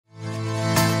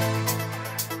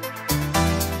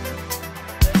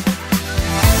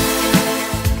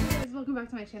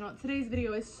to my channel. Today's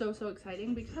video is so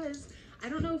exciting because I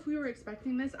don't know if we were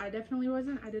expecting this. I definitely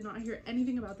wasn't. I did not hear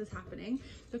anything about this happening.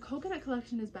 The coconut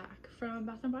collection is back from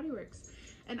Bath & Body Works.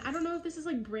 And I don't know if this is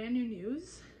like brand new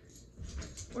news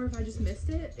or if I just missed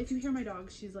it. If you hear my dog,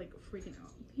 she's like freaking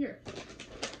out. Here,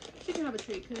 she can have a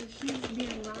treat because she's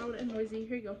being loud and noisy.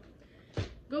 Here you go.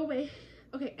 Go away.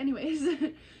 Okay,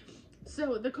 anyways.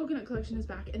 So the coconut collection is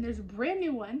back and there's a brand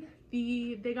new one.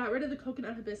 They got rid of the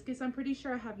coconut hibiscus. I'm pretty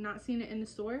sure I have not seen it in the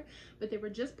store, but they were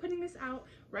just putting this out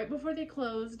right before they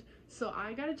closed. So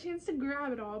I got a chance to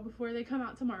grab it all before they come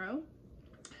out tomorrow.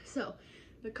 So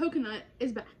the coconut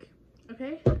is back,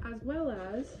 okay? As well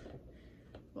as,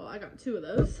 well, I got two of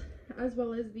those, as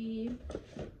well as the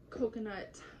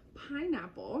coconut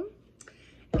pineapple.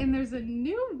 And there's a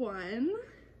new one,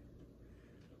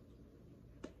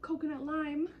 coconut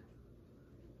lime.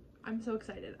 I'm so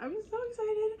excited. I'm so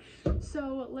excited.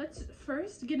 So let's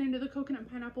first get into the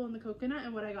coconut pineapple and the coconut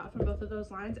and what I got from both of those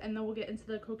lines, and then we'll get into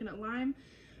the coconut lime.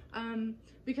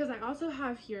 Because I also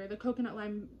have here the coconut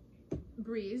lime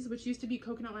breeze, which used to be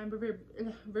coconut lime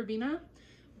verbena,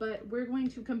 but we're going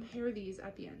to compare these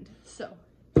at the end. So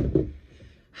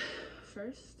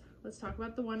first, let's talk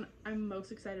about the one I'm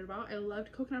most excited about. I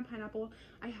loved coconut pineapple.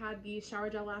 I had the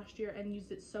shower gel last year and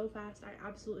used it so fast. I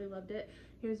absolutely loved it.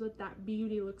 Here's what that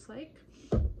beauty looks like.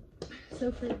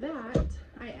 So for that,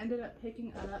 I ended up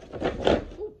picking up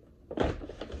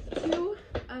two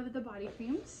of the body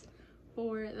creams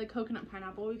for the coconut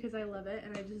pineapple because I love it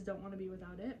and I just don't want to be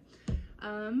without it.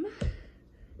 And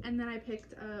then I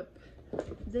picked up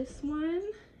this one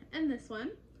and this one.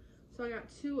 So I got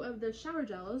two of the shower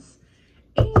gels.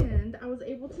 And I was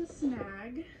able to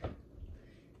snag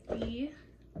the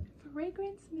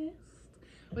fragrance mist,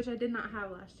 which I did not have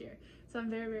last year. So I'm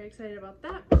very excited about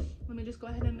that. Let me just go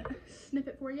ahead and snip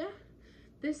it for you.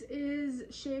 This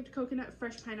is shaved coconut,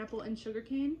 fresh pineapple, and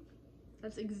sugarcane.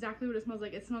 That's exactly what it smells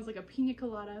like. It smells like a pina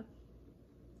colada.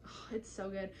 Oh, it's so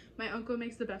good. My uncle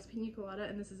makes the best pina colada,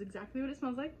 and this is exactly what it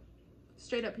smells like.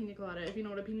 Straight up pina colada, if you know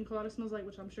what a pina colada smells like,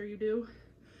 which I'm sure you do.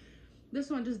 This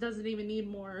one just doesn't even need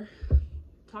more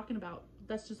talking about.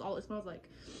 That's just all it smells like.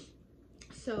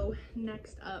 So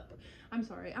next up, I'm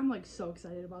sorry, I'm like so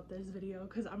excited about this video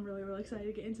because I'm really excited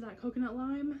to get into that coconut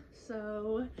lime.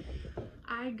 So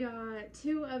I got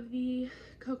two of the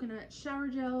coconut shower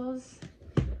gels.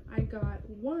 I got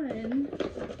one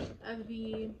of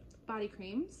the body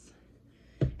creams,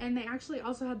 and they actually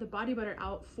also had the body butter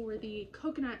out for the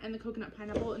coconut and the coconut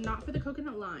pineapple, not for the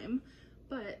coconut lime,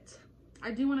 but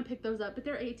I do want to pick those up, but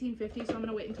they're $18.50, so I'm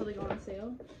gonna wait until they go on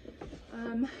sale.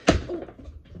 Oh,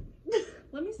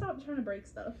 let me stop trying to break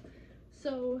stuff.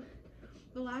 So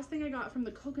the last thing I got from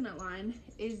the coconut line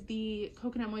is the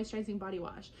coconut moisturizing body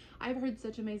wash. I've heard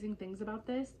such amazing things about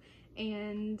this,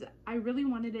 and I really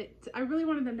wanted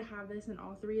them to have this in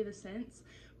all three of the scents,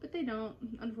 but they don't,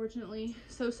 unfortunately.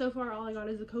 So far all I got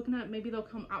is the coconut. Maybe they'll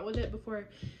come out with it before,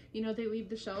 you know, they leave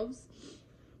the shelves.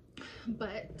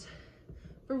 But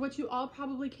for what you all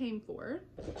probably came for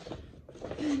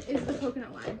is the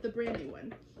coconut lime, the brand new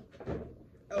one.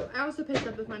 Oh, I also picked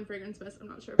up the Fine Fragrance Mist. I'm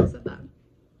not sure if I said that.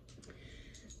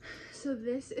 So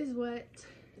this is what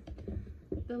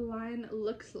the line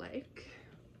looks like.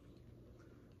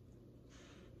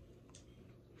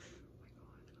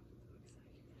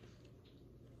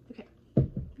 Okay,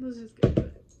 let's just get into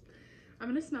it. I'm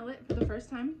gonna smell it for the first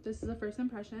time. This is a first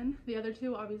impression. The other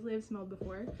two obviously I've smelled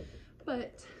before,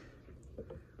 but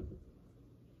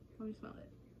let me smell it.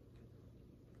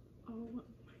 Oh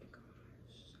my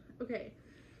gosh. Okay,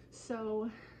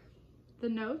 so the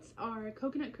notes are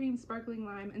coconut cream, sparkling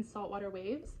lime, and saltwater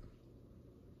waves.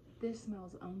 This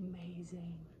smells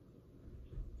amazing.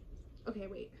 Okay,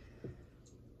 wait.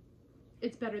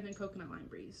 It's better than coconut lime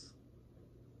breeze.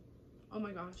 Oh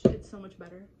my gosh, it's so much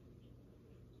better.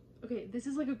 Okay, this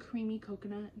is like a creamy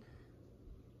coconut.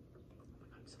 Oh my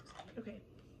god, I'm so excited. Okay,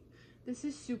 this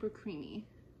is super creamy.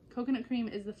 Coconut cream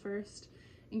is the first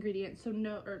ingredient, so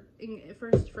no, or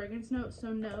first fragrance note,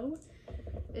 so no,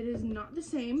 it is not the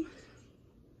same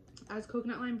as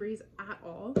coconut lime breeze at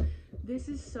all. This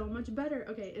is so much better.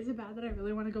 Okay, is it bad that I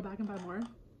really want to go back and buy more?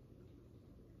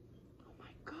 Oh my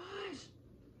gosh,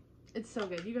 it's so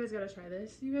good. You guys gotta try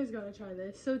this. You guys gotta try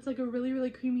this. So it's like a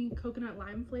really creamy coconut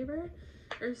lime flavor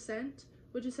or scent,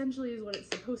 which essentially is what it's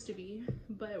supposed to be.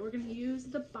 But we're gonna use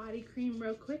the body cream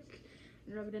real quick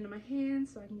and rub it into my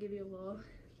hands so I can give you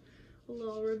a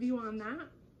little review on that.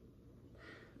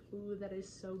 Ooh, that is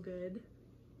so good.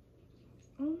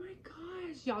 Oh my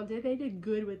gosh, y'all, they did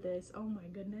good with this. Oh my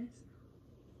goodness.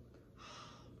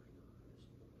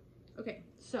 Okay,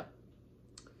 so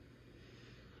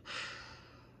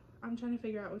I'm trying to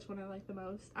figure out which one I like the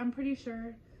most. I'm pretty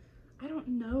sure, I don't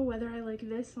know whether I like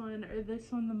this one or this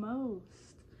one the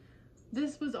most.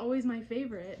 This was always my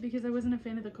favorite because I wasn't a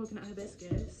fan of the coconut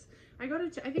hibiscus. I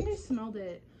think I smelled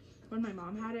it when my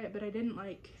mom had it, but I didn't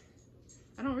like,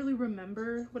 I don't really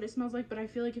remember what it smells like, but I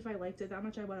feel like if I liked it that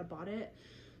much, I would have bought it.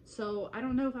 So I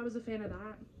don't know if I was a fan of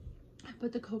that,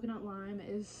 but the coconut lime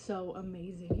is so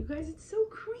amazing. You guys, it's so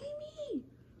creamy.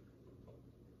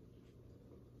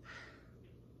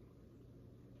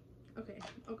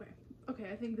 Okay,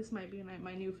 I think this might be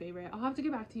my new favorite. I'll have to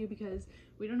get back to you because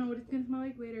we don't know what it's gonna smell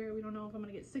like later. We don't know if I'm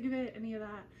gonna get sick of it, any of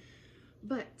that.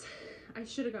 But I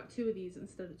should have got 2 of these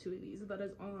instead of 2 of these. That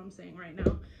is all I'm saying right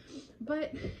now.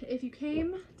 But if you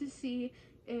came to see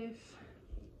if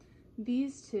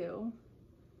these 2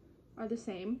 are the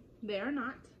same, they are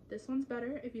not. This one's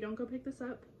better. If you don't go pick this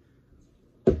up,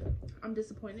 I'm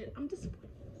disappointed.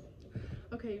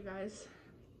 Okay, you guys,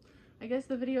 I guess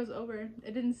the video's over.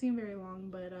 It didn't seem very long,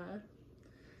 but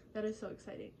that is so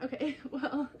exciting. Okay,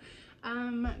 well,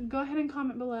 go ahead and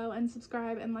comment below and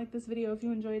subscribe and like this video if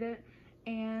you enjoyed it.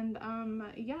 And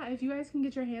yeah, if you guys can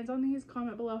get your hands on these,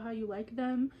 comment below how you like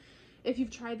them. If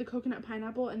you've tried the coconut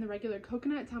pineapple and the regular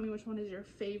coconut, tell me which one is your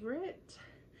favorite.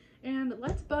 And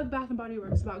let's bug Bath & Body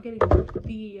Works about getting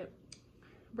the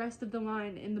rest of the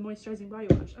line in the moisturizing body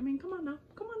wash. I mean, come on now.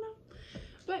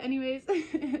 But anyways,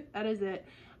 that is it.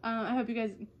 I hope you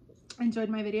guys enjoyed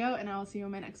my video, and I will see you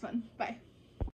in my next one. Bye.